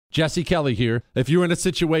Jesse Kelly here. If you're in a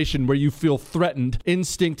situation where you feel threatened,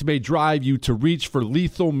 instinct may drive you to reach for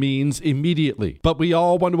lethal means immediately. But we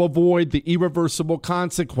all want to avoid the irreversible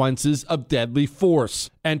consequences of deadly force.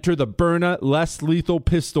 Enter the Byrna Less Lethal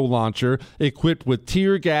Pistol Launcher, equipped with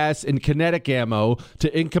tear gas and kinetic ammo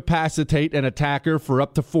to incapacitate an attacker for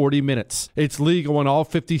up to 40 minutes. It's legal in all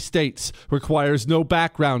 50 states, requires no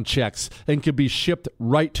background checks, and can be shipped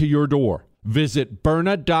right to your door. Visit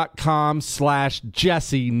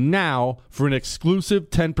Byrna.com/Jesse now for an exclusive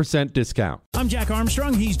 10% discount. I'm Jack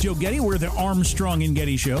Armstrong. He's Joe Getty. We're the Armstrong and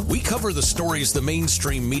Getty Show. We cover the stories the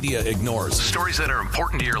mainstream media ignores. Stories that are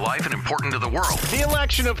important to your life and important to the world. The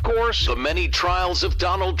election, of course. The many trials of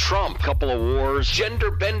Donald Trump. Couple of wars.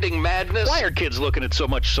 Gender-bending madness. Why are kids looking at so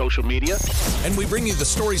much social media? And we bring you the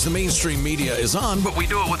stories the mainstream media is on, but we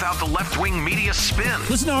do it without the left-wing media spin.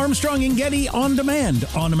 Listen to Armstrong and Getty on demand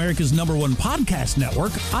on America's #1 podcast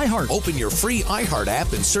network, iHeart. Open your free iHeart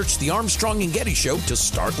app and search The Armstrong and Getty Show to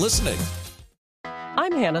start listening.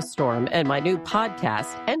 I'm Hannah Storm, and my new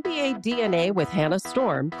podcast, NBA DNA with Hannah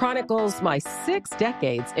Storm, chronicles my 6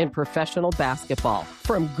 decades in professional basketball.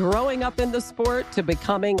 From growing up in the sport to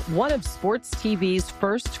becoming one of sports TV's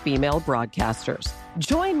first female broadcasters.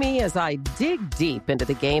 Join me as I dig deep into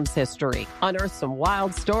the game's history, unearth some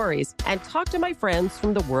wild stories, and talk to my friends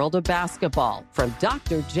from the world of basketball, from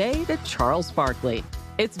Dr. J to Charles Barkley.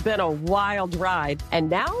 It's been a wild ride, and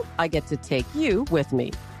now I get to take you with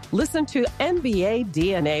me. Listen to NBA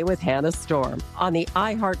DNA with Hannah Storm on the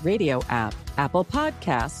iHeartRadio app, Apple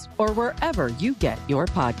Podcasts, or wherever you get your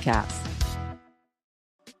podcasts.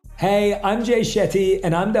 Hey, I'm Jay Shetty,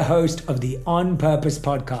 and I'm the host of the On Purpose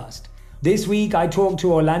podcast. This week, I talked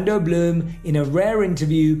to Orlando Bloom in a rare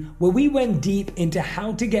interview where we went deep into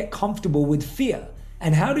how to get comfortable with fear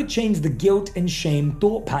and how to change the guilt and shame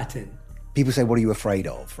thought pattern. People say, what are you afraid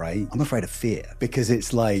of, right? I'm afraid of fear because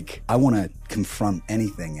it's like I want to confront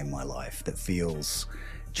anything in my life that feels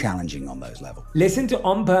challenging on those levels. Listen to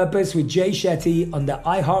On Purpose with Jay Shetty on the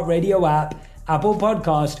iHeartRadio app, Apple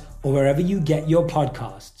Podcast, or wherever you get your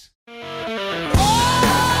podcasts.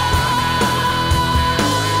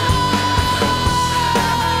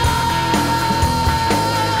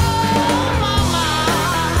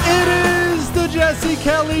 Jesse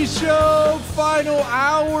Kelly Show, final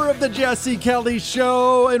hour of the Jesse Kelly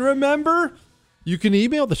Show. And remember, you can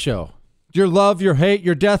email the show. Your love, your hate,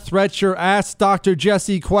 your death threats, your Ask Dr.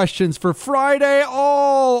 Jesse questions for Friday,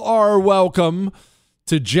 all are welcome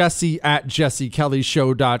to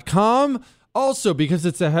jesse@jessekellyshow.com. Also, because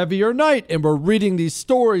it's a heavier night and we're reading these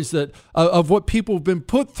stories that of what people have been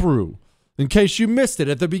put through. In case you missed it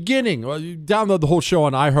at the beginning, well, you download the whole show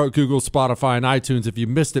on iHeart, Google, Spotify, and iTunes. If you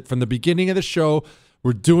missed it from the beginning of the show,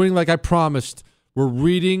 we're doing like I promised. We're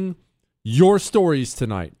reading your stories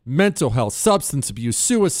tonight. Mental health, substance abuse,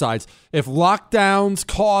 suicides. If lockdowns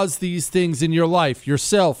cause these things in your life,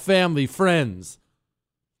 yourself, family, friends,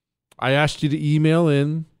 I asked you to email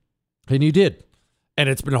in, and you did. And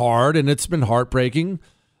it's been hard, and it's been heartbreaking.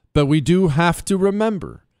 But we do have to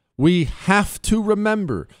remember. We have to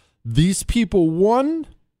remember. These people, one,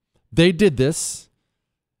 they did this.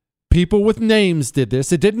 People with names did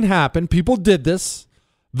this. It didn't happen. People did this.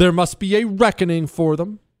 There must be a reckoning for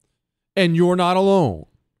them. And you're not alone.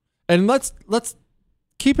 And let's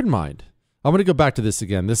keep in mind. I'm going to go back to this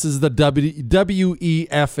again. This is the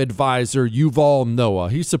WEF advisor, Yuval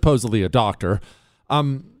Noah. He's supposedly a doctor.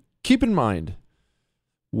 Keep in mind,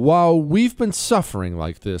 while we've been suffering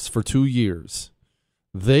like this for 2 years,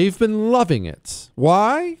 they've been loving it.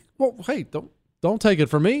 Why? Well, hey, don't take it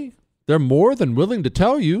from me. They're more than willing to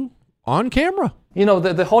tell you on camera. You know,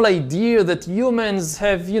 the whole idea that humans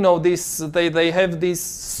have, this, they have this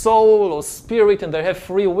soul or spirit and they have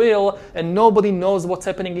free will and nobody knows what's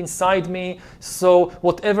happening inside me. So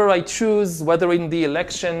whatever I choose, whether in the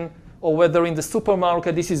election or whether in the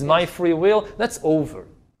supermarket, this is my free will, that's over.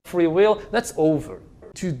 Free will, that's over.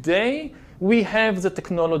 Today, we have the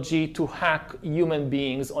technology to hack human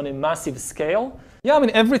beings on a massive scale. Yeah, I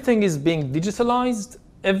mean, everything is being digitalized.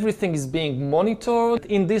 Everything is being monitored.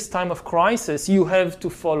 In this time of crisis, you have to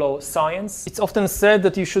follow science. It's often said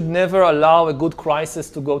that you should never allow a good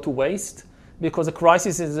crisis to go to waste because a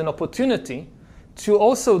crisis is an opportunity to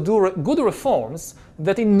also do good reforms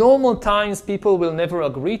that in normal times people will never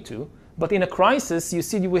agree to. But in a crisis, you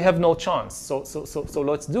see we have no chance. So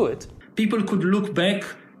let's do it. People could look back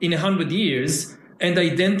in 100 years and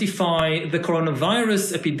identify the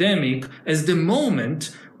coronavirus epidemic as the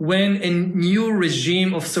moment when a new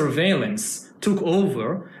regime of surveillance took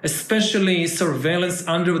over, especially surveillance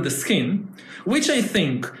under the skin, which I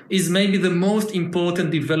think is maybe the most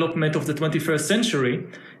important development of the 21st century,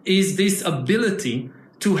 is this ability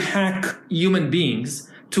to hack human beings,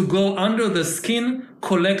 to go under the skin,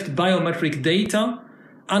 collect biometric data,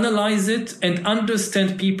 analyze it, and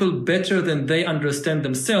understand people better than they understand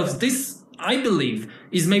themselves. This, I believe,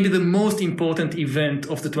 is maybe the most important event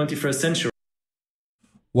of the 21st century.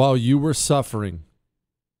 While you were suffering,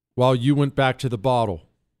 while you went back to the bottle,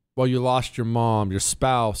 while you lost your mom, your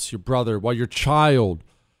spouse, your brother, while your child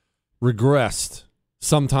regressed,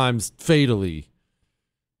 sometimes fatally,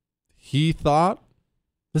 he thought,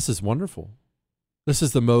 this is wonderful. This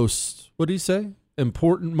is the most, what do you say,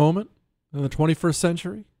 important moment in the 21st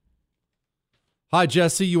century? Hi,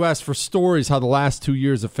 Jesse. You asked for stories how the last 2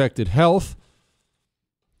 years affected health.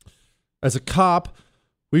 As a cop,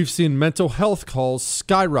 we've seen mental health calls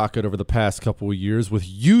skyrocket over the past couple of years, with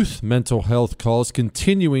youth mental health calls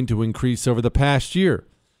continuing to increase over the past year.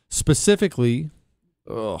 Specifically,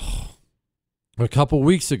 a couple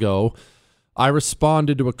weeks ago, I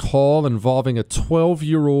responded to a call involving a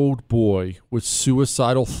 12-year-old boy with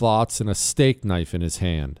suicidal thoughts and a steak knife in his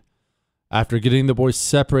hand. After getting the boy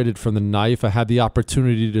separated from the knife, I had the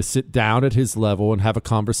opportunity to sit down at his level and have a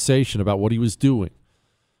conversation about what he was doing.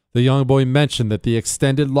 The young boy mentioned that the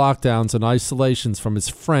extended lockdowns and isolations from his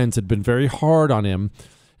friends had been very hard on him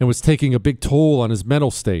and was taking a big toll on his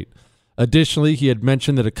mental state. Additionally, he had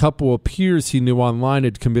mentioned that a couple of peers he knew online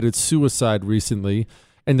had committed suicide recently,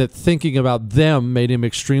 and that thinking about them made him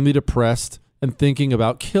extremely depressed and thinking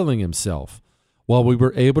about killing himself. While we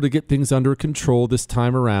were able to get things under control this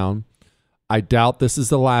time around, I doubt this is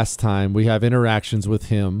the last time we have interactions with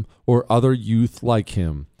him or other youth like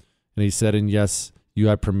him. And he said, and yes, you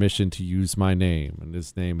have permission to use my name, and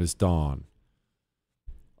his name is Dawn.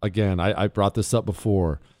 Again, I brought this up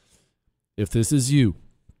before. If this is you,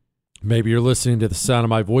 maybe you're listening to the sound of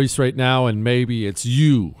my voice right now, and maybe it's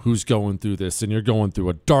you who's going through this, and you're going through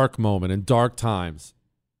a dark moment and dark times.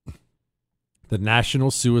 The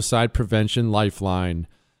National Suicide Prevention Lifeline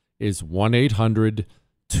is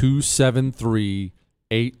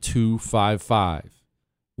 1-800-273-8255.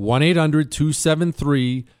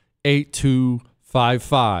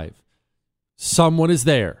 1-800-273-8255. Someone is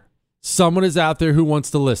there. Someone is out there who wants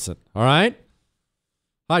to listen. All right?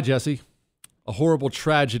 Hi, Jesse. A horrible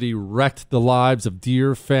tragedy wrecked the lives of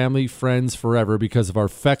dear family, friends forever because of our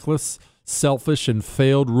feckless, selfish, and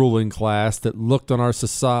failed ruling class that looked on our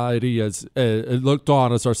society as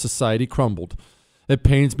our society crumbled. It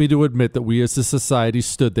pains me to admit that we as a society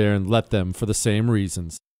stood there and let them for the same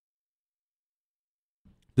reasons.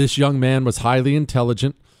 This young man was highly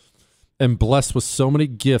intelligent and blessed with so many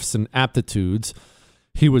gifts and aptitudes.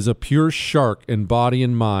 He was a pure shark in body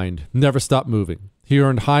and mind, never stopped moving. He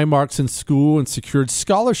earned high marks in school and secured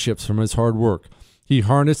scholarships from his hard work. He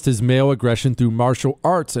harnessed his male aggression through martial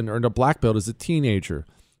arts and earned a black belt as a teenager.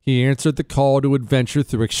 He answered the call to adventure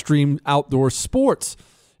through extreme outdoor sports.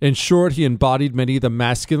 In short, he embodied many of the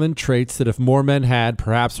masculine traits that if more men had,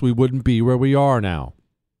 perhaps we wouldn't be where we are now.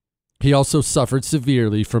 He also suffered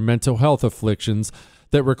severely from mental health afflictions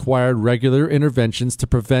that required regular interventions to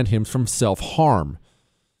prevent him from self-harm.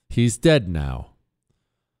 He's dead now.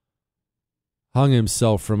 Hung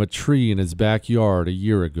himself from a tree in his backyard a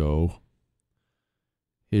year ago.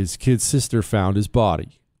 His kid sister found his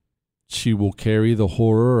body. She will carry the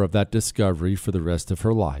horror of that discovery for the rest of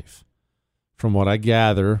her life. From what I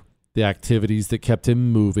gather, the activities that kept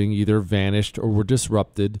him moving either vanished or were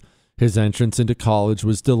disrupted. His entrance into college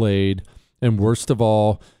was delayed, and worst of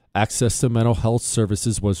all, access to mental health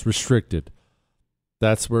services was restricted.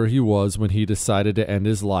 That's where he was when he decided to end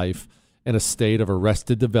his life in a state of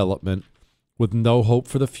arrested development with no hope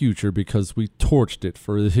for the future because we torched it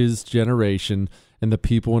for his generation, and the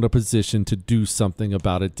people in a position to do something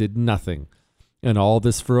about it did nothing. And all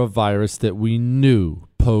this for a virus that we knew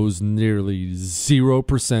posed nearly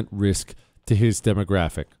 0% risk to his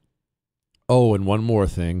demographic. Oh, and one more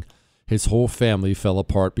thing. His whole family fell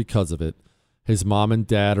apart because of it. His mom and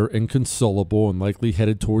dad are inconsolable and likely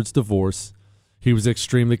headed towards divorce. He was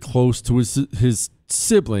extremely close to his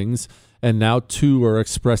siblings, and now two are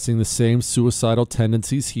expressing the same suicidal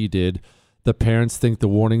tendencies he did. The parents think the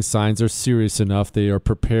warning signs are serious enough they are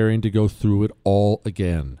preparing to go through it all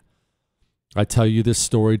again. I tell you this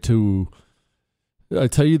story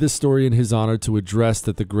in his honor to address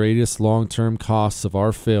that the greatest long-term costs of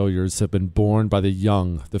our failures have been borne by the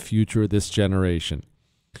young, the future of this generation.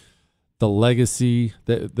 The legacy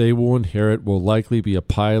that they will inherit will likely be a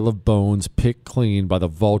pile of bones picked clean by the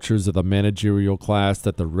vultures of the managerial class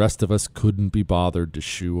that the rest of us couldn't be bothered to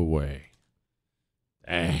shoo away.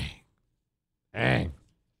 Dang.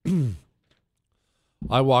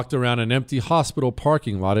 I walked around an empty hospital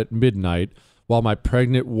parking lot at midnight while my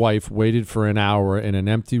pregnant wife waited for an hour in an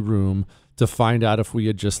empty room to find out if we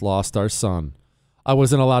had just lost our son. I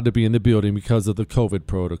wasn't allowed to be in the building because of the COVID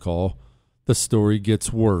protocol. The story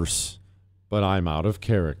gets worse, but I'm out of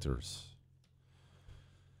characters.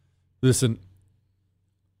 Listen,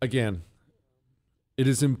 again, it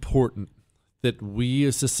is important that we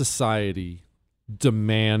as a society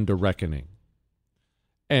demand a reckoning.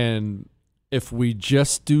 And if we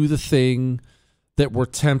just do the thing that we're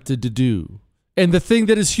tempted to do, and the thing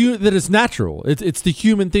that is natural, it's the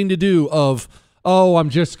human thing to do of, oh, I'm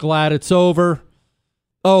just glad it's over.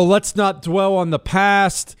 Oh, let's not dwell on the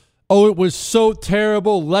past. Oh, it was so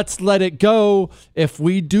terrible. Let's let it go. If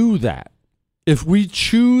we do that, if we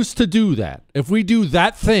choose to do that, if we do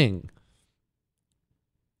that thing,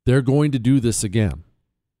 they're going to do this again.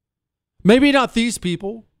 Maybe not these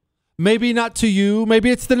people. Maybe not to you. Maybe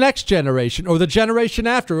it's the next generation or the generation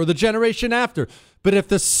after or the generation after. But if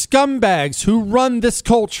the scumbags who run this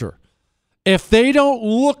culture, if they don't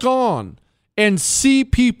look on and see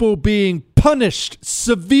people being punished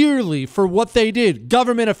severely for what they did,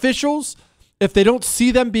 government officials, if they don't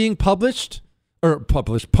see them being punished,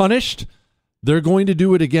 they're going to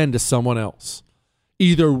do it again to someone else.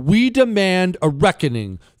 Either we demand a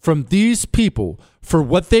reckoning from these people for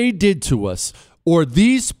what they did to us, or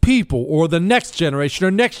these people or the next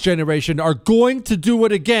generation are going to do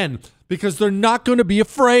it again because they're not going to be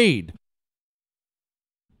afraid.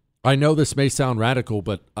 I know this may sound radical,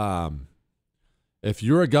 but if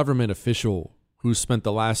you're a government official who spent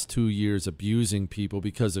the last 2 years abusing people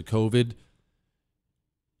because of COVID,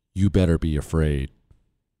 you better be afraid.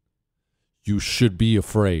 You should be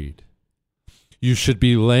afraid. You should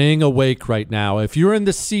be laying awake right now. If you're in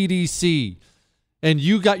the CDC and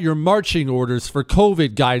you got your marching orders for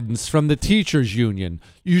COVID guidance from the teachers union,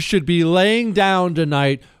 you should be laying down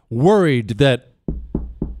tonight worried that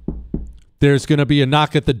there's going to be a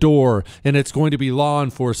knock at the door and it's going to be law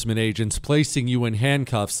enforcement agents placing you in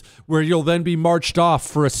handcuffs where you'll then be marched off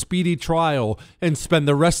for a speedy trial and spend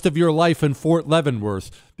the rest of your life in Fort Leavenworth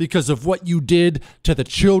because of what you did to the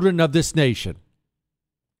children of this nation.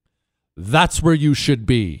 That's where you should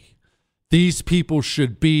be. These people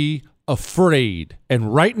should be afraid.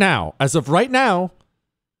 And right now, as of right now,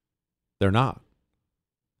 they're not.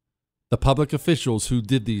 The public officials who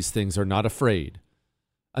did these things are not afraid.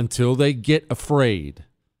 Until they get afraid,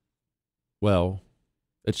 well,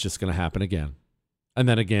 it's just going to happen again. And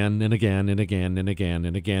then again and again and again and again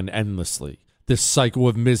and again, endlessly. This cycle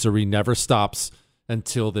of misery never stops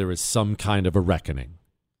until there is some kind of a reckoning.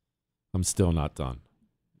 I'm still not done.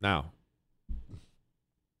 Now,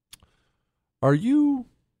 are you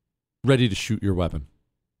ready to shoot your weapon?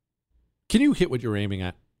 Can you hit what you're aiming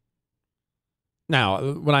at?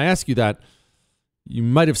 Now, when I ask you that, you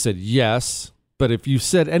might have said yes. But if you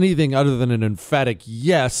said anything other than an emphatic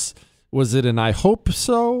yes, was it an I hope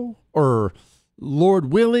so? Or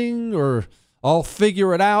Lord willing? Or I'll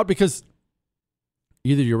figure it out? Because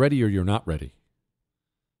either you're ready or you're not ready.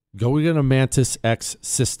 Go get a Mantis X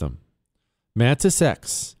system. Mantis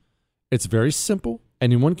X. It's very simple.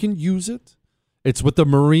 Anyone can use it. It's what the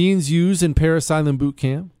Marines use in Parris Island Boot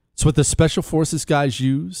Camp. It's what the Special Forces guys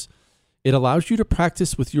use. It allows you to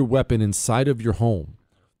practice with your weapon inside of your home.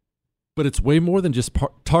 But it's way more than just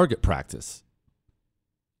target practice.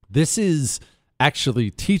 This is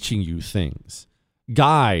actually teaching you things.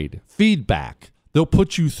 Guide, feedback. They'll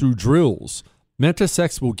put you through drills. Mantis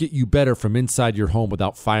X will get you better from inside your home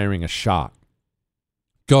without firing a shot.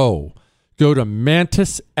 Go to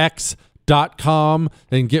MantisX.com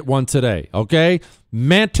and get one today, okay?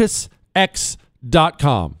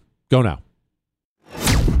 MantisX.com. Go now.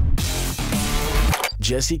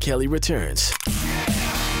 Jesse Kelly returns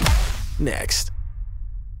next.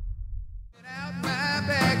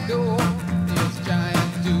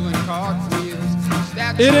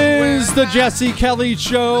 It is the Jesse Kelly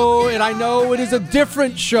Show, and I know it is a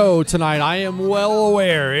different show tonight. I am well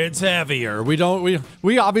aware it's heavier. We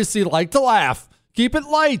obviously like to laugh. Keep it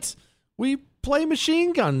light. We play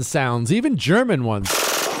machine gun sounds, even German ones.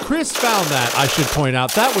 Chris found that, I should point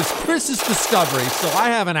out. That was Chris's discovery, so I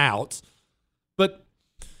have an out. But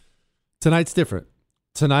tonight's different.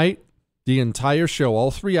 Tonight, the entire show,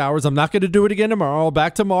 all 3 hours. I'm not going to do it again tomorrow.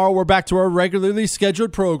 Back tomorrow. We're back to our regularly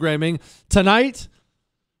scheduled programming. Tonight,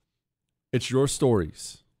 it's your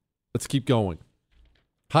stories. Let's keep going.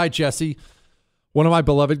 Hi, Jesse. One of my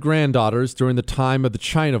beloved granddaughters during the time of the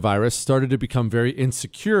China virus started to become very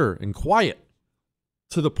insecure and quiet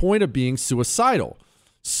to the point of being suicidal.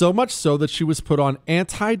 So much so that she was put on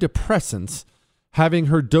antidepressants, having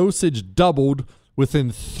her dosage doubled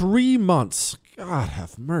within 3 months. God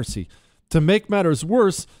have mercy. To make matters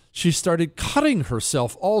worse, she started cutting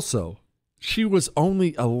herself also. She was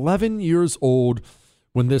only 11 years old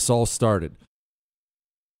when this all started.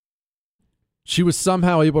 She was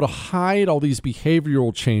somehow able to hide all these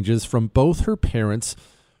behavioral changes from both her parents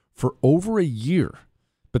for over a year.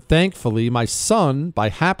 But thankfully, my son, by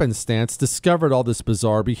happenstance, discovered all this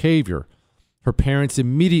bizarre behavior. Her parents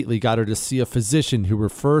immediately got her to see a physician who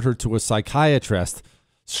referred her to a psychiatrist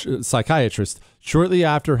shortly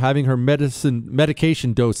after having her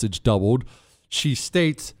medication dosage doubled. She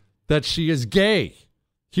states that she is gay.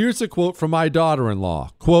 Here's a quote from my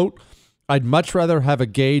daughter-in-law. Quote, "I'd much rather have a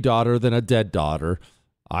gay daughter than a dead daughter."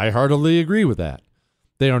 I heartily agree with that.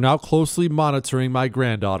 They are now closely monitoring my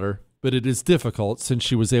granddaughter, but it is difficult since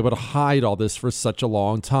she was able to hide all this for such a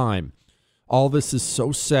long time. All this is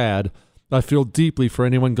so sad. I feel deeply for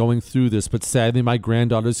anyone going through this, but sadly my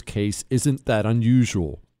granddaughter's case isn't that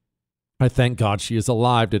unusual. I thank God she is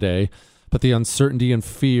alive today, but the uncertainty and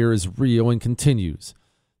fear is real and continues.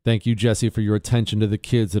 Thank you, Jesse, for your attention to the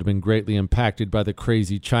kids that have been greatly impacted by the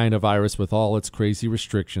crazy China virus with all its crazy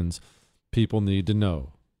restrictions. People need to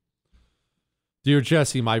know. Dear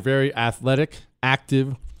Jesse, my very athletic,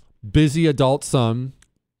 active, busy adult son,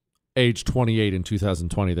 age 28 in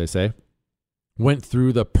 2020, they say, went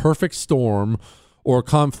through the perfect storm or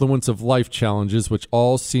confluence of life challenges which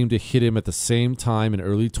all seemed to hit him at the same time in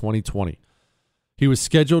early 2020. He was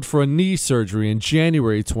scheduled for a knee surgery in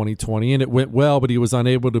January 2020, and it went well, but he was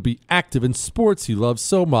unable to be active in sports he loved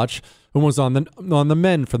so much and was on the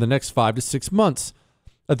mend for the next 5 to 6 months.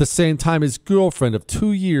 At the same time, his girlfriend of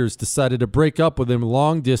 2 years decided to break up with him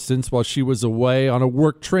long distance while she was away on a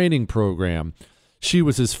work training program. She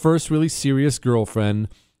was his first really serious girlfriend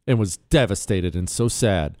and was devastated and so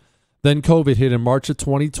sad. Then COVID hit in March of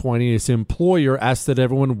 2020. His employer asked that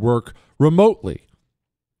everyone work remotely.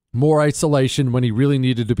 More isolation when he really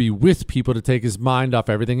needed to be with people to take his mind off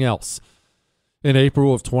everything else. In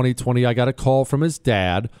April of 2020, I got a call from his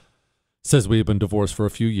dad, says we had been divorced for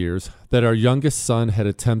a few years, that our youngest son had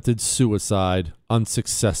attempted suicide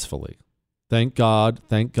unsuccessfully. Thank God,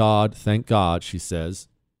 thank God, thank God, she says.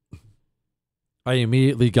 I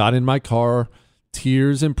immediately got in my car,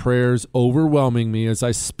 tears and prayers overwhelming me as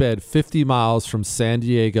I sped 50 miles from San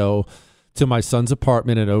Diego to my son's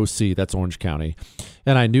apartment in OC, that's Orange County.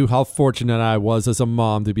 And I knew how fortunate I was as a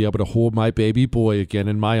mom to be able to hold my baby boy again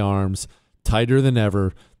in my arms, tighter than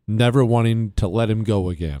ever, never wanting to let him go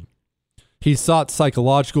again. He sought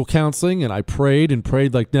psychological counseling, and I prayed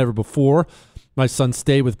like never before. My son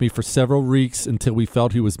stayed with me for several weeks until we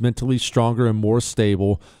felt he was mentally stronger and more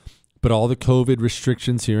stable. But all the COVID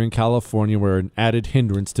restrictions here in California were an added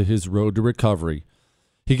hindrance to his road to recovery.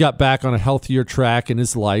 He got back on a healthier track in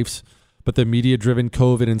his life, but the media-driven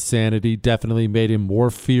COVID insanity definitely made him more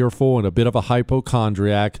fearful and a bit of a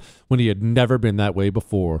hypochondriac when he had never been that way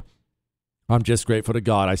before. I'm just grateful to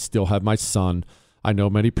God I still have my son. I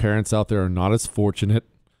know many parents out there are not as fortunate.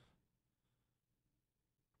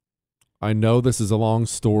 I know this is a long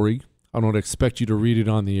story. I don't expect you to read it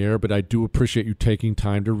on the air, but I do appreciate you taking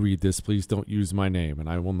time to read this. Please don't use my name, and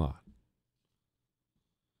I will not.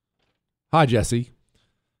 Hi, Jesse.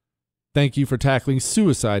 Thank you for tackling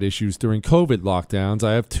suicide issues during COVID lockdowns.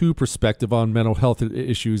 I have two perspectives on mental health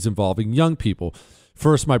issues involving young people.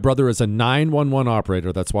 First, my brother is a 911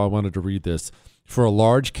 operator. That's why I wanted to read this. For a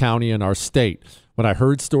large county in our state. When I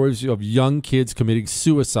heard stories of young kids committing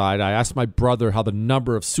suicide, I asked my brother how the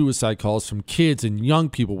number of suicide calls from kids and young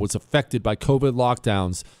people was affected by COVID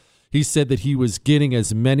lockdowns. He said that he was getting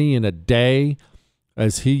as many in a day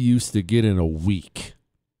as he used to get in a week.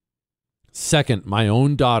 Second, my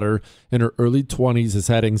own daughter in her early 20s has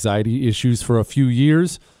had anxiety issues for a few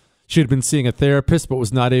years. She had been seeing a therapist but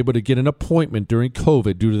was not able to get an appointment during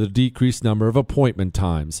COVID due to the decreased number of appointment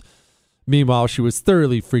times. Meanwhile, she was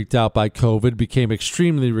thoroughly freaked out by COVID, became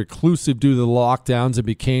extremely reclusive due to the lockdowns, and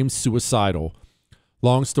became suicidal.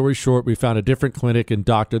 Long story short, we found a different clinic and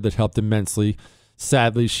doctor that helped immensely.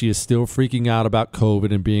 Sadly, she is still freaking out about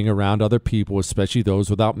COVID and being around other people, especially those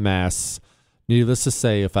without masks. Needless to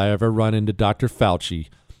say, if I ever run into Dr. Fauci,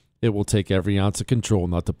 it will take every ounce of control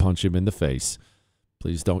not to punch him in the face.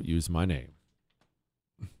 Please don't use my name.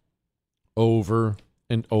 Over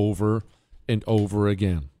and over and over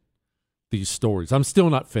again. These stories. I'm still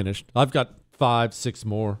not finished. I've got 5, 6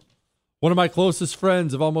 more. One of my closest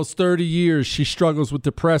friends of almost 30 years, she struggles with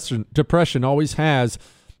depression, always has.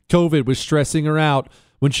 COVID was stressing her out.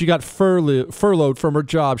 When she got furloughed from her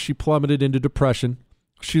job, she plummeted into depression.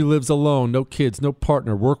 She lives alone, no kids, no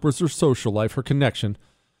partner. Work was her social life, her connection.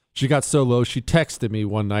 She got so low, she texted me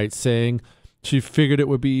one night saying she figured it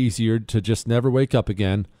would be easier to just never wake up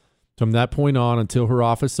again. From that point on, until her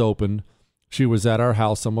office opened, she was at our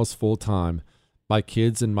house almost full time. My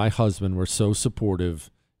kids and my husband were so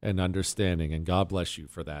supportive and understanding, and God bless you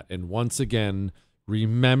for that. And once again,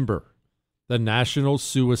 remember the National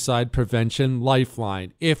Suicide Prevention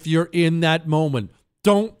Lifeline. If you're in that moment,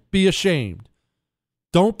 don't be ashamed.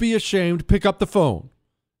 Don't be ashamed. Pick up the phone.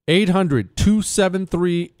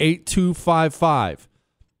 800-273-8255.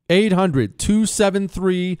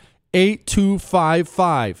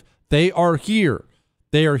 800-273-8255. They are here.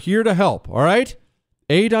 They are here to help, all right?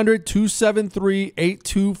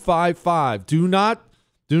 800-273-8255. Do not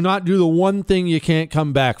do the one thing you can't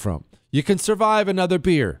come back from. You can survive another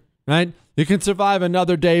beer, right? You can survive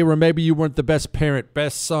another day where maybe you weren't the best parent,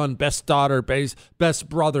 best son, best daughter, best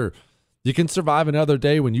brother. You can survive another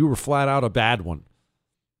day when you were flat out a bad one.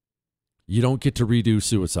 You don't get to redo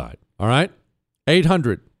suicide, all right?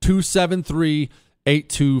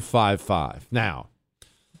 800-273-8255. Now,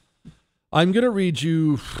 I'm going to read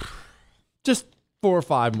you just 4 or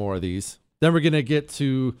 5 more of these. Then we're going to get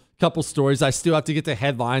to a couple stories. I still have to get to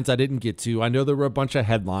headlines I didn't get to. I know there were a bunch of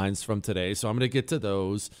headlines from today, so I'm going to get to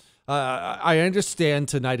those. I understand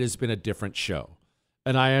tonight has been a different show.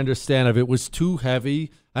 And I understand if it was too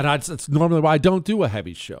heavy, and it's normally why I don't do a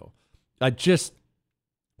heavy show.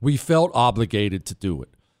 We felt obligated to do it.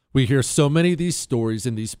 We hear so many of these stories,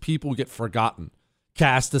 and these people get forgotten,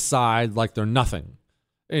 cast aside like they're nothing.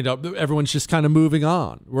 You know, everyone's just kind of moving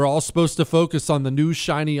on. We're all supposed to focus on the new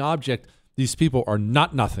shiny object. These people are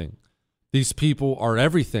not nothing. These people are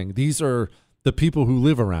everything. These are the people who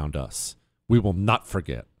live around us. We will not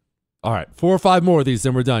forget. All right, 4 or 5 more of these,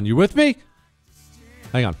 then we're done. You with me?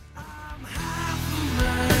 Hang on.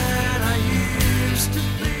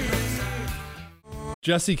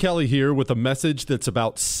 Jesse Kelly here with a message that's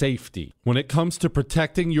about safety. When it comes to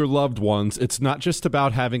protecting your loved ones, it's not just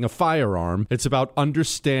about having a firearm. It's about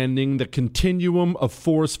understanding the continuum of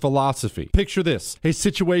force philosophy. Picture this. A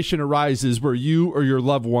situation arises where you or your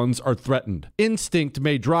loved ones are threatened. Instinct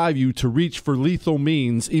may drive you to reach for lethal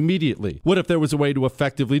means immediately. What if there was a way to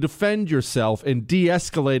effectively defend yourself and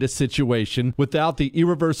de-escalate a situation without the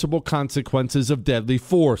irreversible consequences of deadly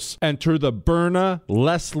force? Enter the Byrna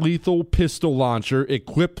less lethal pistol launcher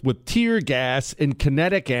equipped with tear gas and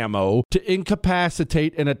kinetic ammo to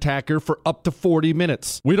incapacitate an attacker for up to 40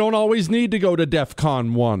 minutes. We don't always need to go to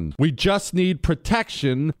DEFCON 1. We just need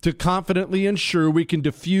protection to confidently ensure we can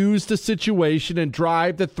defuse the situation and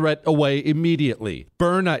drive the threat away immediately.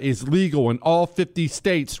 Byrna is legal in all 50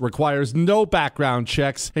 states, requires no background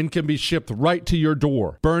checks, and can be shipped right to your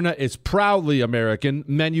door. Byrna is proudly American,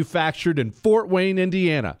 manufactured in Fort Wayne,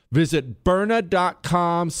 Indiana. Visit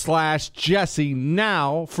Byrna.com/Jesse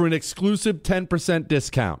now for an exclusive 10%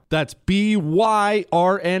 discount. That's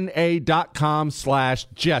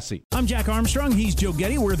BYRNA.com/Jesse. I'm Jack Armstrong. He's Joe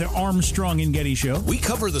Getty. We're the Armstrong and Getty Show. We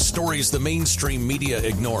cover the stories the mainstream media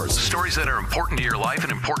ignores. Stories that are important to your life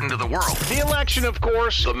and important to the world. The election, of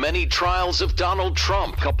course. The many trials of Donald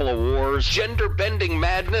Trump. Couple of wars. Gender-bending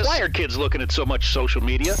madness. Why are kids looking at so much social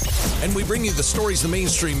media? And we bring you the stories the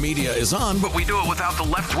mainstream media is on, but we do it without the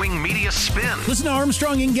left-wing media spin. Listen to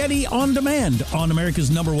Armstrong and Getty on demand on America's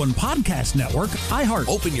 #1 podcast network, iHeart.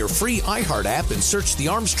 Open your free iHeart app and search The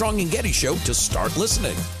Armstrong and Getty Show to start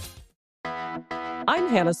listening. I'm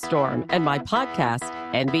Hannah Storm, and my podcast,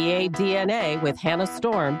 NBA DNA with Hannah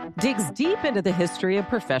Storm, digs deep into the history of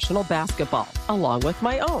professional basketball, along with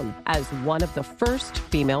my own, as one of the first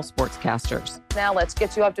female sportscasters. Now let's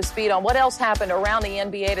get you up to speed on what else happened around the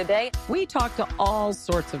NBA today. We talk to all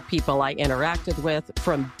sorts of people I interacted with,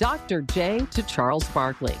 from Dr. J to Charles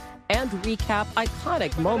Barkley, and recap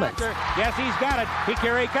iconic moments. Yes, he's got it.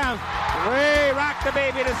 Here he comes. Way rock the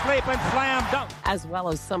baby to sleep and slam dunk. As well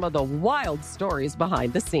as some of the wild stories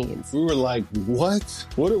behind the scenes. We were like, what?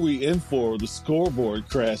 What are we in for? The scoreboard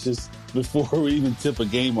crashes before we even tip a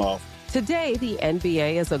game off. Today, the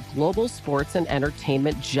NBA is a global sports and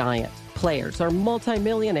entertainment giant. Players are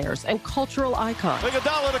multimillionaires and cultural icons.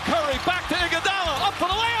 Iguodala to Curry, back to Iguodala, up for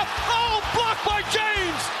the layup. Oh, blocked by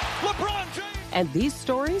James. LeBron James. And these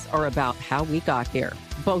stories are about how we got here,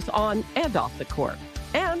 both on and off the court.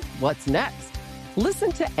 And what's next?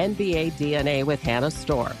 Listen to NBA DNA with Hannah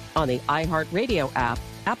Storm on the iHeartRadio app,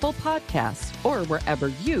 Apple Podcasts, or wherever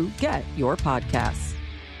you get your podcasts.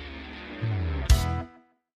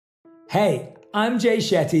 Hey, I'm Jay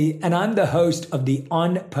Shetty, and I'm the host of the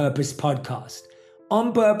On Purpose podcast.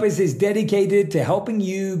 On Purpose is dedicated to helping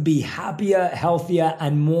you be happier, healthier,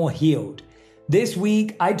 and more healed. This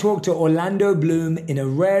week, I talked to Orlando Bloom in a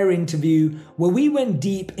rare interview where we went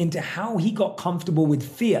deep into how he got comfortable with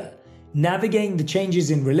fear, navigating the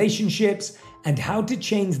changes in relationships, and how to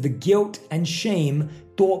change the guilt and shame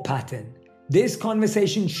thought pattern. This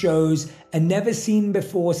conversation shows a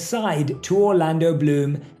never-seen-before side to Orlando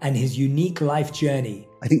Bloom and his unique life journey.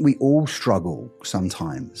 I think we all struggle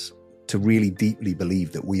sometimes to really deeply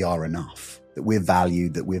believe that we are enough, that we're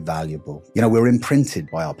valued, that we're valuable. You know, we're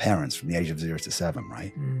imprinted by our parents from the age of 0 to 7,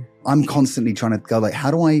 right? I'm constantly trying to go like,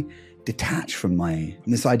 how do I detach from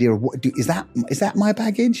this idea of is that my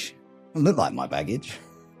baggage? It doesn't look like my baggage.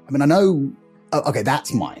 I mean, I know, okay,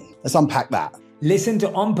 that's mine. Let's unpack that. Listen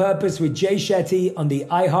to On Purpose with Jay Shetty on the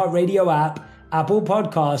iHeartRadio app, Apple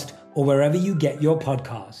Podcast, or wherever you get your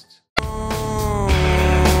podcasts.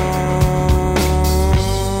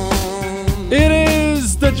 It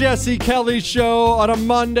is the Jesse Kelly Show on a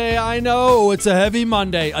Monday. I know it's a heavy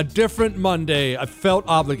Monday, a different Monday. I felt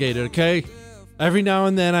obligated, okay? Every now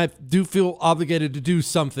and then I do feel obligated to do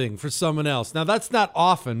something for someone else. Now, that's not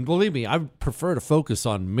often. Believe me, I prefer to focus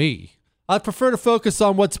on me. I prefer to focus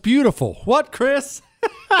on what's beautiful. What, Chris?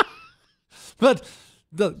 But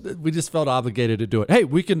we just felt obligated to do it. Hey,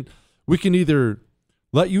 we can either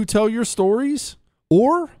let you tell your stories,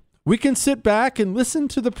 or we can sit back and listen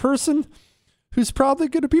to the person who's probably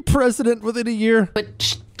going to be president within a year.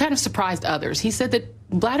 But kind of surprised others. He said that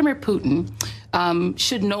Vladimir Putin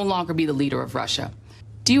should no longer be the leader of Russia.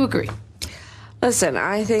 Do you agree? Listen,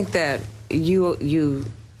 I think that you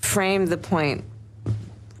framed the point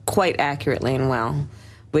quite accurately and well,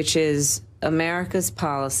 which is America's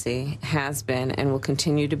policy has been and will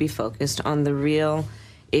continue to be focused on the real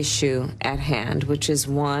issue at hand, which is,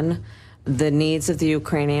 one, the needs of the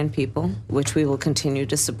Ukrainian people, which we will continue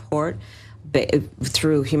to support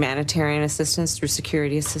through humanitarian assistance, through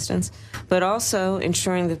security assistance, but also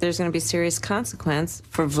ensuring that there's going to be serious consequence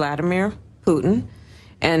for Vladimir Putin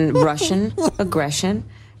and Russian aggression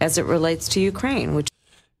as it relates to Ukraine, which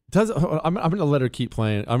I'm going to let her keep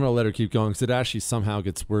playing. I'm going to let her keep going because it actually somehow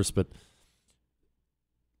gets worse. But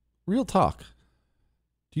real talk,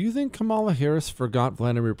 do you think Kamala Harris forgot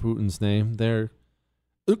Vladimir Putin's name there?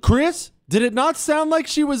 Chris, did it not sound like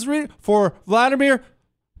she was reading for Vladimir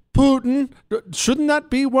Putin? Shouldn't that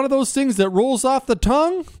be one of those things that rolls off the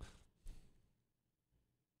tongue?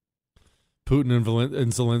 Putin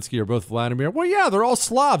and Zelensky are both Vladimir. Well, yeah, they're all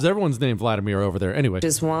Slavs. Everyone's named Vladimir over there. Anyway. Which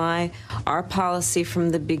is why our policy from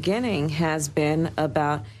the beginning has been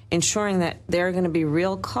about ensuring that there are going to be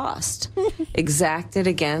real costs exacted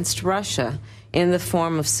against Russia in the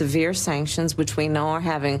form of severe sanctions, which we know are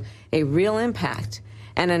having a real impact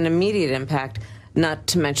and an immediate impact, not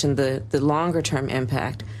to mention the longer-term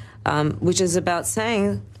impact, which is about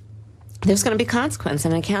saying there's going to be consequence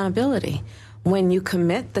and accountability when you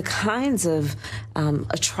commit the kinds of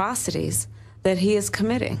atrocities that he is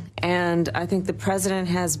committing. And I think the president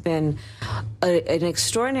has been an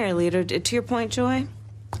extraordinary leader. To your point, Joy,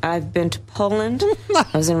 I've been to Poland. I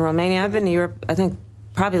was in Romania. I've been to Europe, I think,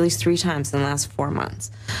 probably at least 3 times in the last 4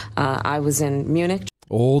 months. I was in Munich.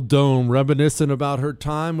 Old Dome reminiscent about her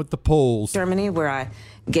time with the Poles. Germany, where I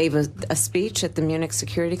gave a speech at the Munich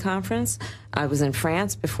Security Conference. I was in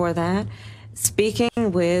France before that, speaking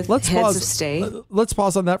with heads of state. Let's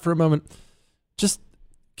pause on that for a moment. Just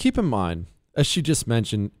keep in mind, as she just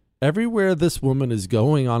mentioned, everywhere this woman is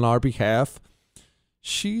going on our behalf,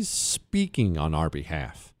 she's speaking on our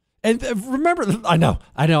behalf. And remember, I know,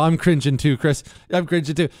 I'm cringing too, Chris. I'm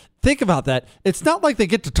cringing too. Think about that. It's not like they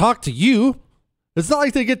get to talk to you. It's not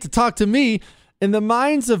like they get to talk to me. In the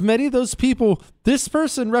minds of many of those people, this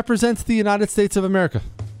person represents the United States of America.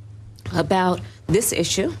 About this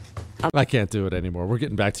issue. I can't do it anymore. We're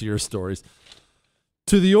getting back to your stories.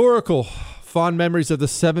 To the Oracle, fond memories of the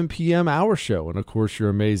 7 p.m. hour show, and of course your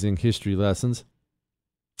amazing history lessons.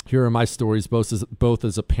 Here are my stories, both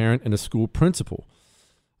as a parent and a school principal.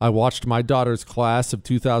 I watched my daughter's class of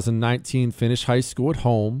 2019 finish high school at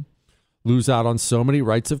home, lose out on so many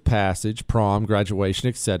rites of passage, prom, graduation,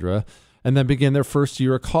 etc., and then begin their first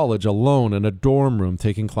year of college alone in a dorm room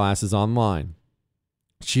taking classes online.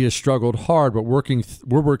 She has struggled hard, but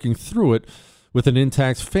we're working through it with an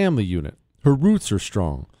intact family unit. Her roots are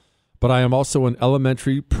strong, but I am also an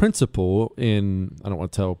elementary principal in, I don't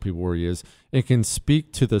want to tell people where he is, and can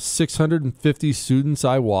speak to the 650 students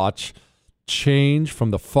I watch change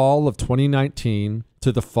from the fall of 2019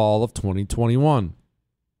 to the fall of 2021.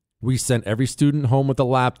 We sent every student home with a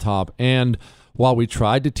laptop, and while we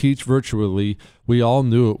tried to teach virtually, we all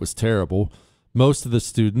knew it was terrible. Most of the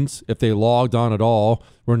students, if they logged on at all,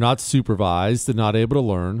 were not supervised and not able to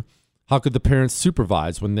learn. How could the parents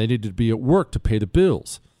supervise when they needed to be at work to pay the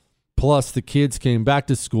bills? Plus, the kids came back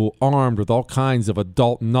to school armed with all kinds of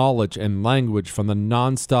adult knowledge and language from the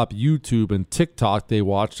nonstop YouTube and TikTok they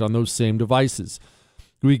watched on those same devices.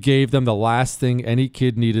 We gave them the last thing any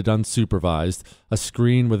kid needed unsupervised, a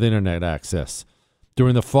screen with internet access.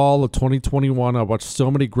 During the fall of 2021, I watched so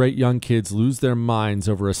many great young kids lose their minds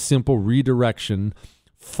over a simple redirection,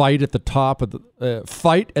 fight at the drop of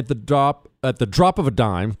a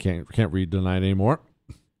dime. Can't read tonight anymore,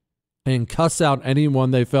 and cuss out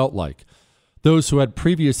anyone they felt like. Those who had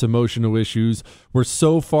previous emotional issues were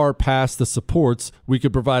so far past the supports we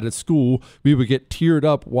could provide at school, we would get teared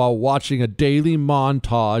up while watching a daily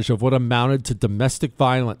montage of what amounted to domestic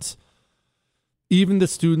violence. Even the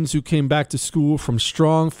students who came back to school from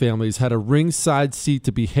strong families had a ringside seat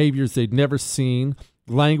to behaviors they'd never seen,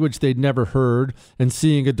 language they'd never heard, and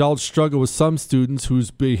seeing adults struggle with some students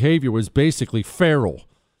whose behavior was basically feral.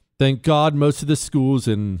 Thank God most of the schools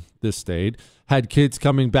in this state had kids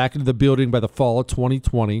coming back into the building by the fall of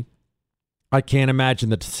 2020. I can't imagine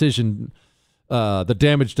the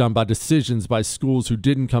damage done by decisions by schools who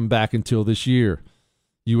didn't come back until this year.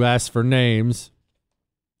 You asked for names.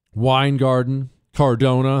 Weingarten,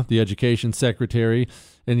 Cardona, the education secretary,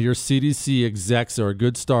 and your CDC execs are a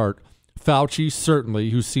good start. Fauci,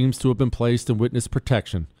 certainly, who seems to have been placed in witness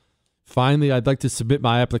protection. Finally, I'd like to submit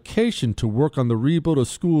my application to work on the rebuild of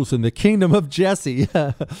schools in the kingdom of Jesse.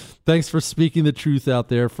 Thanks for speaking the truth out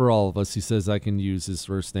there for all of us. He says I can use his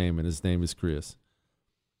first name, and his name is Chris.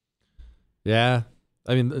 Yeah,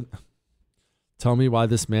 I mean, tell me why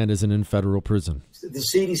this man isn't in federal prison. The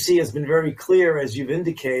CDC has been very clear, as you've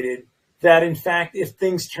indicated, that in fact, if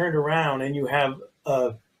things turn around and you have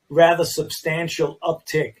a rather substantial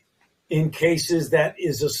uptick in cases that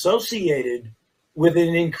is associated with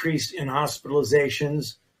an increase in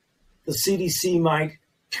hospitalizations, the CDC might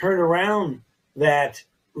turn around that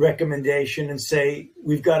recommendation and say,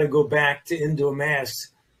 we've got to go back to indoor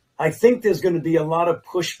masks. I think there's going to be a lot of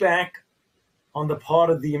pushback on the part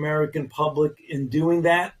of the American public in doing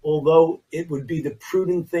that, although it would be the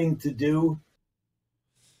prudent thing to do.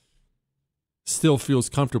 Still feels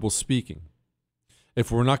comfortable speaking.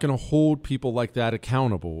 If we're not going to hold people like that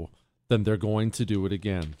accountable, then they're going to do it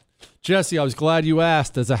again. Jesse, I was glad you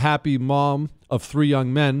asked. As a happy mom of 3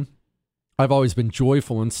 young men, I've always been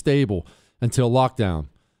joyful and stable until lockdown.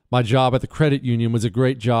 My job at the credit union was a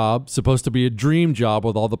great job, supposed to be a dream job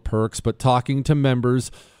with all the perks, but talking to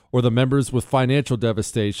members or the members with financial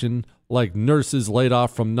devastation, like nurses laid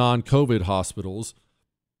off from non-COVID hospitals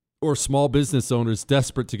or small business owners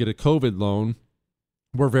desperate to get a COVID loan,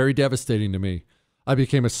 were very devastating to me. I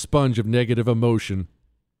became a sponge of negative emotion,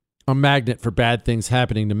 a magnet for bad things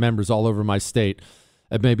happening to members all over my state.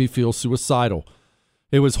 It made me feel suicidal.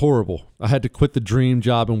 It was horrible. I had to quit the dream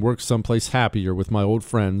job and work someplace happier with my old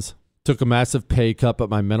friends. Took a massive pay cut,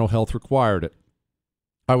 but my mental health required it.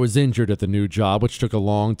 I was injured at the new job, which took a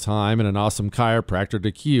long time and an awesome chiropractor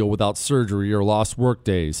to heal without surgery or lost work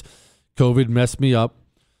days. COVID messed me up.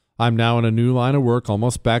 I'm now in a new line of work,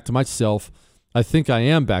 almost back to myself. I think I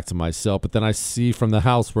am back to myself, but then I see from the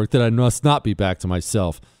housework that I must not be back to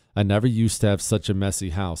myself. I never used to have such a messy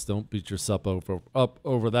house. Don't beat yourself up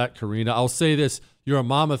over that, Karina. I'll say this. You're a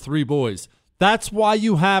mom of 3 boys. That's why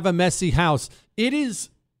you have a messy house. It's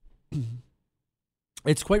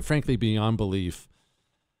quite frankly beyond belief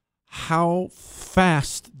how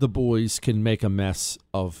fast the boys can make a mess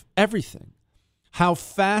of everything. How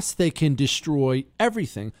fast they can destroy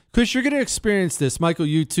everything. Because you're going to experience this, Michael,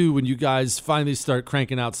 you too, when you guys finally start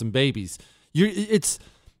cranking out some babies. It's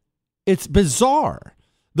bizarre.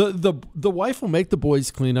 The wife will make the boys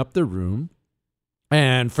clean up their room,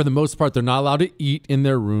 and for the most part, they're not allowed to eat in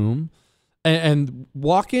their room, and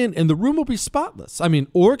walk in, and the room will be spotless. I mean,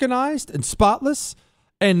 organized and spotless,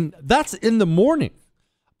 and that's in the morning.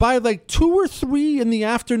 By like 2 or 3 in the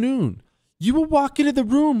afternoon, you will walk into the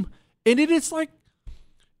room, and it's like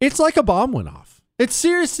a bomb went off. It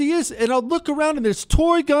seriously is. And I'll look around and there's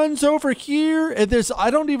toy guns over here. And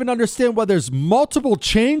I don't even understand why there's multiple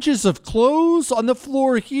changes of clothes on the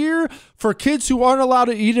floor here for kids who aren't allowed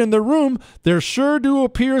to eat in their room. There sure do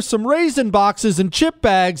appear some raisin boxes and chip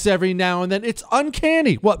bags every now and then. It's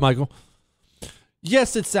uncanny. What, Michael?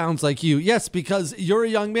 Yes, it sounds like you. Yes, because you're a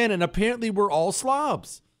young man and apparently we're all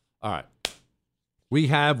slobs. All right. We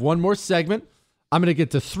have one more segment. I'm going to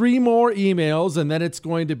get to 3 more emails, and then it's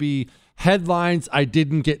going to be headlines I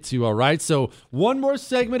didn't get to, all right? So one more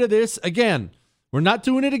segment of this. Again, we're not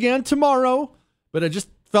doing it again tomorrow, but I just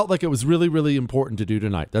felt like it was really, really important to do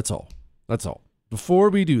tonight. That's all. That's all. Before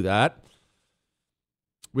we do that,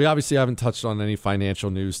 we obviously haven't touched on any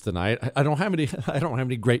financial news tonight. I don't have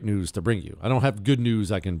any great news to bring you. I don't have good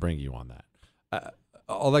news I can bring you on that.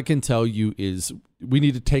 All I can tell you is we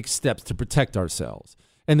need to take steps to protect ourselves.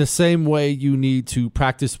 In the same way you need to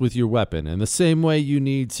practice with your weapon, and the same way you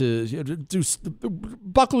need to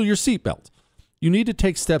buckle your seatbelt, you need to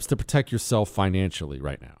take steps to protect yourself financially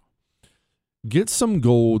right now. Get some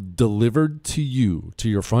gold delivered to you, to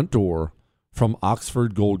your front door, from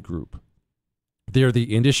Oxford Gold Group. They're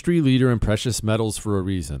the industry leader in precious metals for a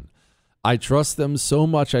reason. I trust them so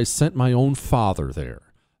much I sent my own father there.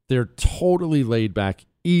 They're totally laid back,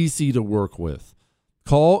 easy to work with.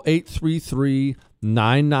 Call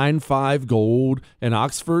 833-995-GOLD, and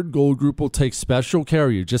Oxford Gold Group will take special care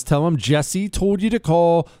of you. Just tell them Jesse told you to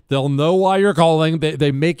call. They'll know why you're calling.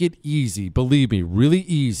 They make it easy. Believe me, really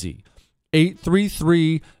easy.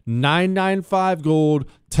 833-995-GOLD.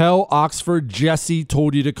 Tell Oxford Jesse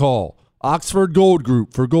told you to call. Oxford Gold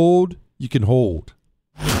Group, for gold you can hold.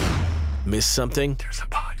 Miss something? There's a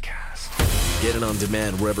podcast. Get it on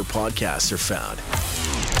demand wherever podcasts are found.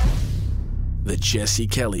 The Jesse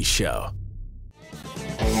Kelly Show.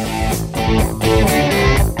 It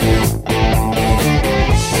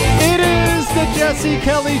is the Jesse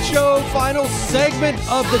Kelly Show, final segment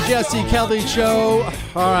of the Jesse Kelly Show.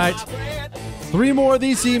 All right, 3 more of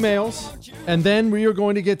these emails, and then we are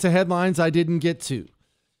going to get to headlines I didn't get to.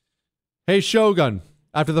 Hey, Shogun,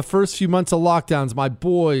 after the first few months of lockdowns, my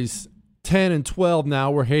boys, 10 and 12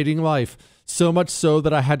 now, were hating life, so much so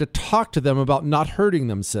that I had to talk to them about not hurting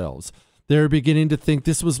themselves. They're beginning to think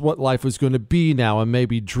this was what life was going to be now, and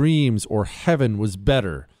maybe dreams or heaven was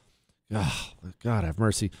better. Oh, God have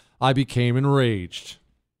mercy. I became enraged.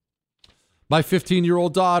 My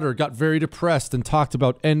 15-year-old daughter got very depressed and talked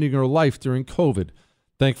about ending her life during COVID.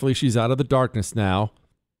 Thankfully, she's out of the darkness now.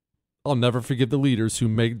 I'll never forgive the leaders who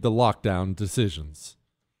made the lockdown decisions.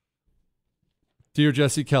 Dear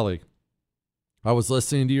Jesse Kelly, I was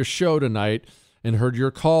listening to your show tonight and heard your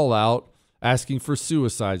call out asking for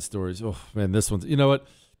suicide stories. Oh, man, this one's, you know what?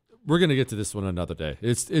 We're going to get to this one another day.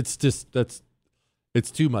 It's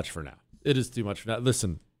too much for now. It is too much for now.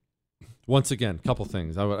 Listen, once again, couple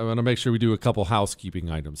things. I want to make sure we do a couple housekeeping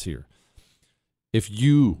items here. If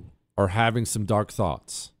you are having some dark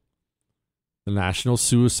thoughts, the National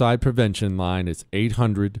Suicide Prevention Line is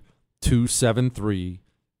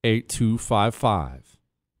 800-273-8255.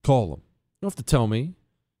 Call them. You don't have to tell me. You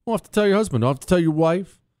don't have to tell your husband. You don't have to tell your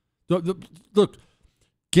wife. Look,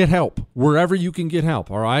 get help wherever you can get help,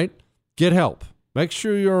 all right? Get help. Make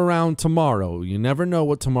sure you're around tomorrow. You never know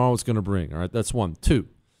what tomorrow is going to bring, all right? That's 1. 2,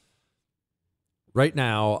 right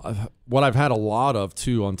now, what I've had a lot of,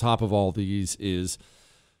 too, on top of all these is,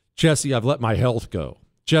 Jesse, I've let my health go.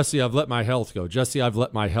 Jesse, I've let my health go. Jesse, I've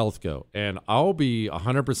let my health go. And I'll be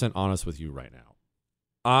 100% honest with you right now.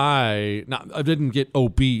 I didn't get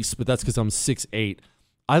obese, but that's because I'm 6'8".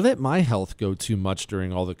 I let my health go too much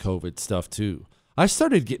during all the COVID stuff, too. I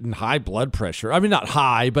started getting high blood pressure. I mean, not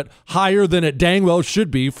high, but higher than it dang well should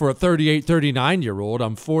be for a 38, 39-year-old.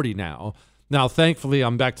 I'm 40 now. Now, thankfully,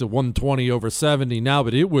 I'm back to 120 over 70 now,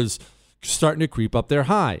 but it was starting to creep up there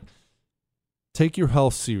high. Take your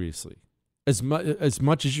health seriously, as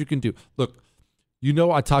much as you can do. Look, you know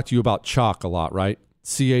I talk to you about CHOQ a lot, right?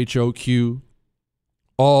 CHOQ,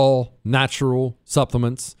 all natural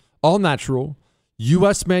supplements, all natural,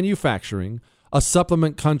 U.S. manufacturing, a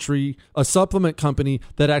supplement company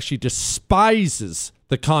that actually despises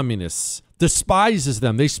the communists, despises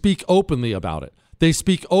them. They speak openly about it. They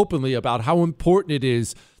speak openly about how important it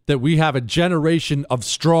is that we have a generation of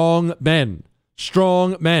strong men.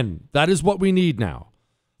 Strong men. That is what we need now.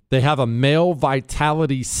 They have a male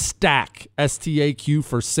vitality stack, STAQ,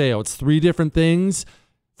 for sale. It's 3 different things.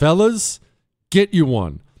 Fellas, get you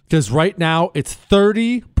one. Because right now, it's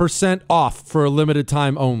 30% off for a limited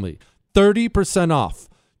time only. 30% off.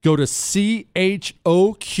 Go to CHOQ.com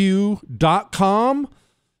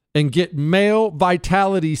and get male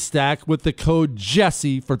vitality stack with the code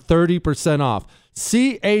Jesse for 30% off.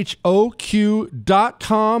 CHOQ.com,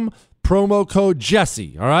 promo code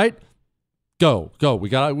Jesse. All right? Go. We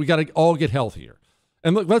gotta all get healthier.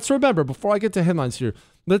 And look, let's remember, before I get to headlines here,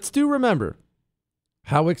 let's remember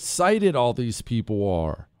how excited all these people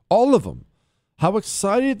are. All of them. How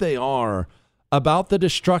excited they are about the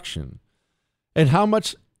destruction. And how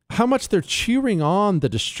much they're cheering on the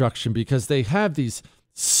destruction because they have these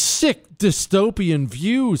sick dystopian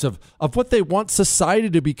views of what they want society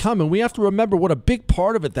to become. And we have to remember what a big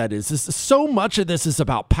part of it that is. So much of this is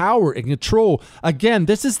about power and control. Again,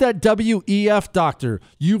 this is that WEF doctor,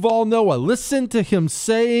 Yuval Noah. Listen to him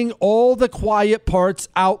saying all the quiet parts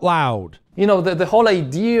out loud. You know, the whole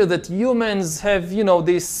idea that humans have,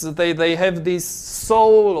 they have this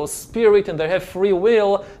soul or spirit and they have free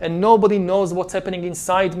will and nobody knows what's happening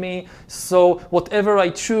inside me. So whatever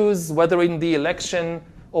I choose, whether in the election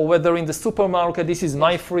or whether in the supermarket, this is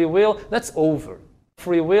my free will, that's over.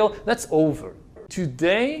 Free will, that's over.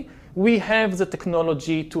 Today, we have the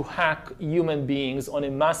technology to hack human beings on a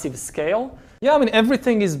massive scale. Yeah, I mean,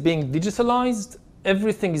 everything is being digitalized.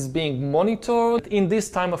 Everything is being monitored. In this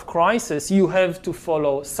time of crisis, you have to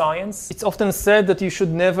follow science. It's often said that you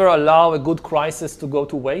should never allow a good crisis to go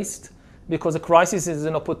to waste, because a crisis is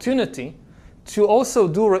an opportunity to also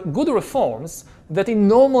do good reforms that in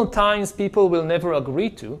normal times people will never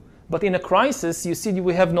agree to. But in a crisis, you see,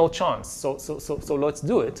 we have no chance. So let's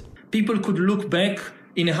do it. People could look back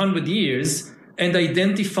in 100 years and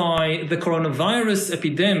identify the coronavirus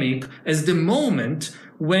epidemic as the moment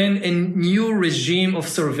when a new regime of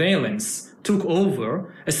surveillance took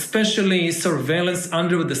over, especially surveillance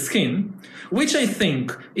under the skin, which I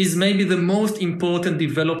think is maybe the most important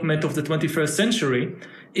development of the 21st century,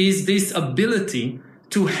 is this ability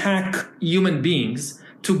to hack human beings,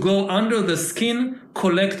 to go under the skin,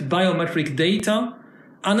 collect biometric data,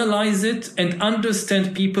 analyze it, and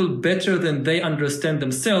understand people better than they understand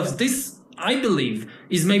themselves. This, I believe,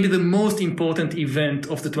 is maybe the most important event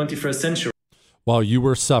of the 21st century. While you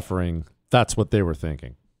were suffering, that's what they were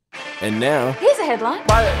thinking. And now, here's a headline.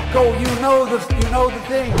 Go, you know the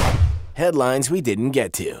thing. Headlines we didn't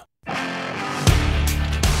get to.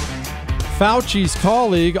 Fauci's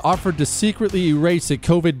colleague offered to secretly erase a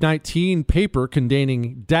COVID-19 paper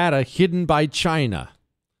containing data hidden by China.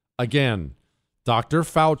 Again, Dr.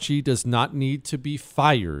 Fauci does not need to be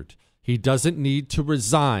fired. He doesn't need to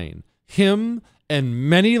resign. Him and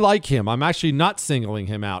many like him, I'm actually not singling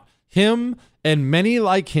him out, him and many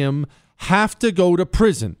like him have to go to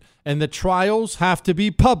prison, and the trials have to be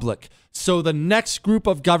public. So the next group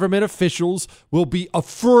of government officials will be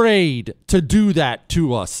afraid to do that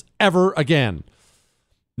to us ever again.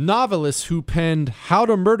 Novelist who penned How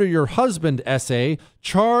to Murder Your Husband essay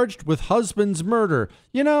charged with husband's murder.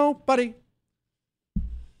 You know, buddy,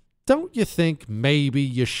 don't you think maybe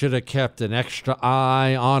you should have kept an extra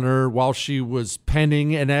eye on her while she was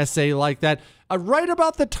penning an essay like that? Right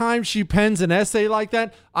about the time she pens an essay like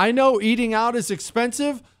that, I know eating out is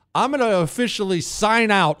expensive. I'm going to officially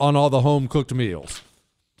sign out on all the home-cooked meals.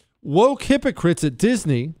 Woke hypocrites at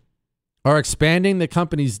Disney are expanding the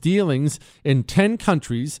company's dealings in 10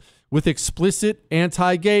 countries with explicit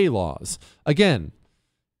anti-gay laws. Again,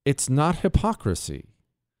 it's not hypocrisy.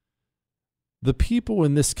 The people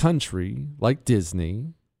in this country, like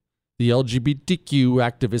Disney, the LGBTQ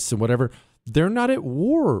activists and whatever, they're not at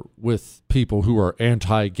war with people who are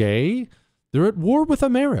anti-gay. They're at war with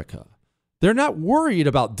America. They're not worried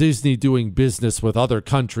about Disney doing business with other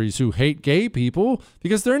countries who hate gay people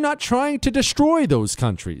because they're not trying to destroy those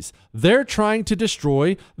countries. They're trying to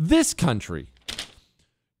destroy this country.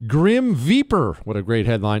 Grim Viper, what a great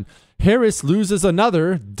headline. Harris loses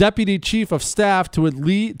another deputy chief of staff to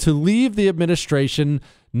leave the administration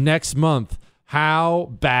next month. How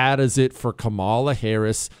bad is it for Kamala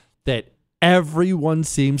Harris that everyone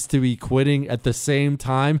seems to be quitting at the same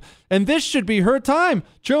time? And this should be her time.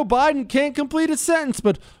 Joe Biden can't complete a sentence,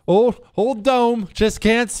 but old Dome just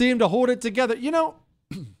can't seem to hold it together. You know,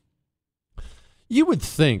 you would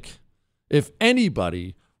think if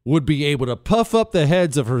anybody would be able to puff up the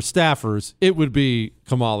heads of her staffers, it would be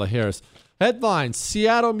Kamala Harris. Headline: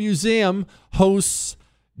 Seattle Museum hosts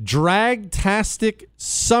Dragtastic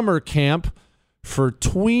Summer Camp for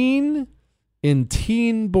tween and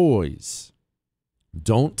teen boys.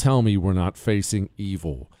 Don't tell me we're not facing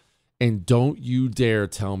evil. And don't you dare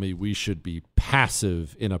tell me we should be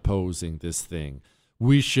passive in opposing this thing.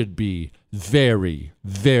 We should be very,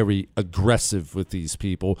 very aggressive with these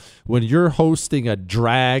people. When you're hosting a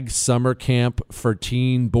drag summer camp for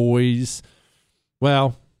teen boys,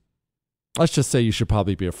 well, let's just say you should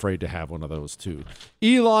probably be afraid to have one of those too.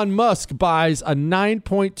 Elon Musk buys a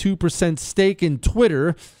 9.2% stake in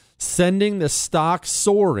Twitter, sending the stock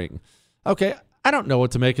soaring. Okay, I don't know what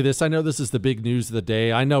to make of this. I know this is the big news of the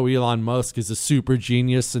day. I know Elon Musk is a super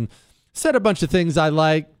genius and said a bunch of things I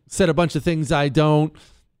like, said a bunch of things I don't.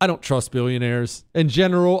 I don't trust billionaires. In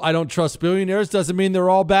general, I don't trust billionaires. Doesn't mean they're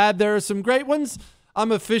all bad. There are some great ones.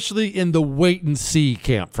 I'm officially in the wait and see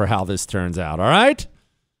camp for how this turns out. All right?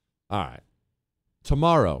 All right.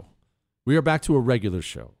 Tomorrow, we are back to a regular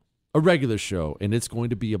show, and it's going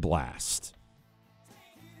to be a blast.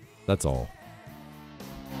 That's all.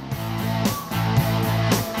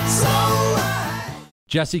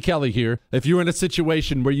 Jesse Kelly here. If you're in a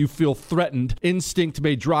situation where you feel threatened, instinct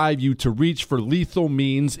may drive you to reach for lethal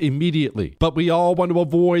means immediately. But we all want to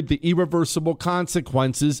avoid the irreversible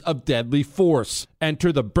consequences of deadly force.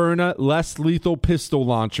 Enter the Byrna Less Lethal Pistol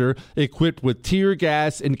Launcher, equipped with tear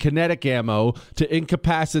gas and kinetic ammo to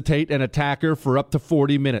incapacitate an attacker for up to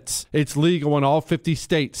 40 minutes. It's legal in all 50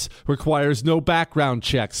 states, requires no background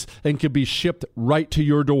checks, and can be shipped right to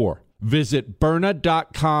your door. Visit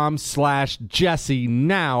Byrna.com/Jesse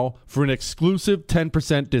now for an exclusive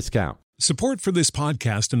 10% discount. Support for this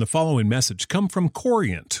podcast and the following message come from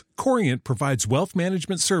Corient. Corient provides wealth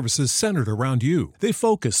management services centered around you. They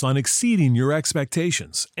focus on exceeding your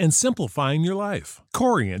expectations and simplifying your life.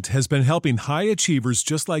 Corient has been helping high achievers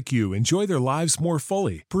just like you enjoy their lives more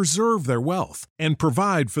fully, preserve their wealth, and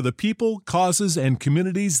provide for the people, causes, and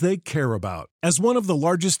communities they care about. As one of the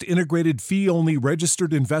largest integrated fee-only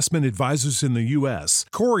registered investment advisors in the U.S.,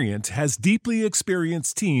 Corient has deeply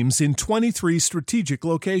experienced teams in 23 strategic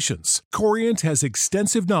locations. Corient has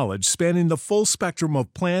extensive knowledge spanning the full spectrum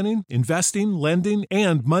of planning, investing, lending,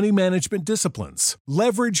 and money management disciplines.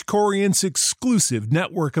 Leverage Corient's exclusive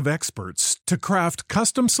network of experts to craft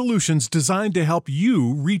custom solutions designed to help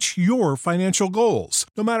you reach your financial goals,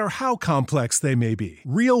 no matter how complex they may be.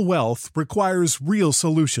 Real wealth requires real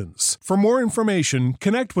solutions. For more information,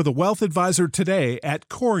 connect with a wealth advisor today at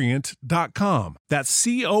Corient.com. That's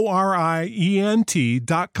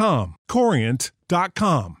Corient.com.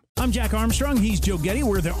 Corient.com. I'm Jack Armstrong. He's Joe Getty.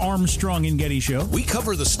 We're the Armstrong and Getty Show. We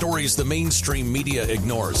cover the stories the mainstream media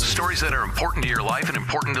ignores. Stories that are important to your life and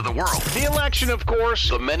important to the world. The election, of course.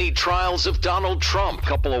 The many trials of Donald Trump.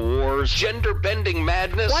 Couple of wars. Gender-bending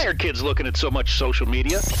madness. Why are kids looking at so much social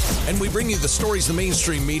media? And we bring you the stories the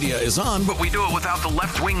mainstream media is on, but we do it without the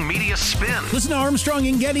left-wing media spin. Listen to Armstrong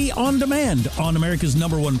and Getty on demand on America's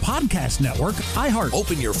 #1 podcast network, iHeart.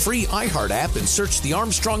 Open your free iHeart app and search The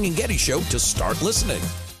Armstrong and Getty Show to start listening.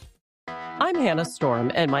 I'm Hannah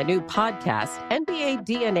Storm, and my new podcast, NBA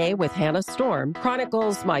DNA with Hannah Storm,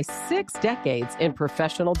 chronicles my 6 decades in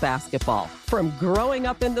professional basketball. From growing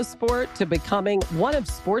up in the sport to becoming one of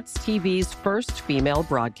sports TV's first female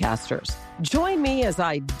broadcasters. Join me as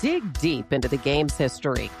I dig deep into the game's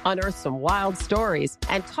history, unearth some wild stories,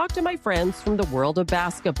 and talk to my friends from the world of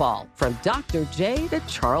basketball, from Dr. J to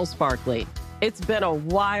Charles Barkley. It's been a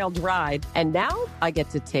wild ride, and now I get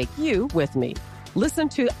to take you with me. Listen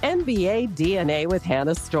to NBA DNA with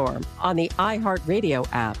Hannah Storm on the iHeartRadio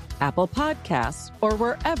app, Apple Podcasts, or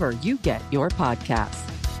wherever you get your podcasts.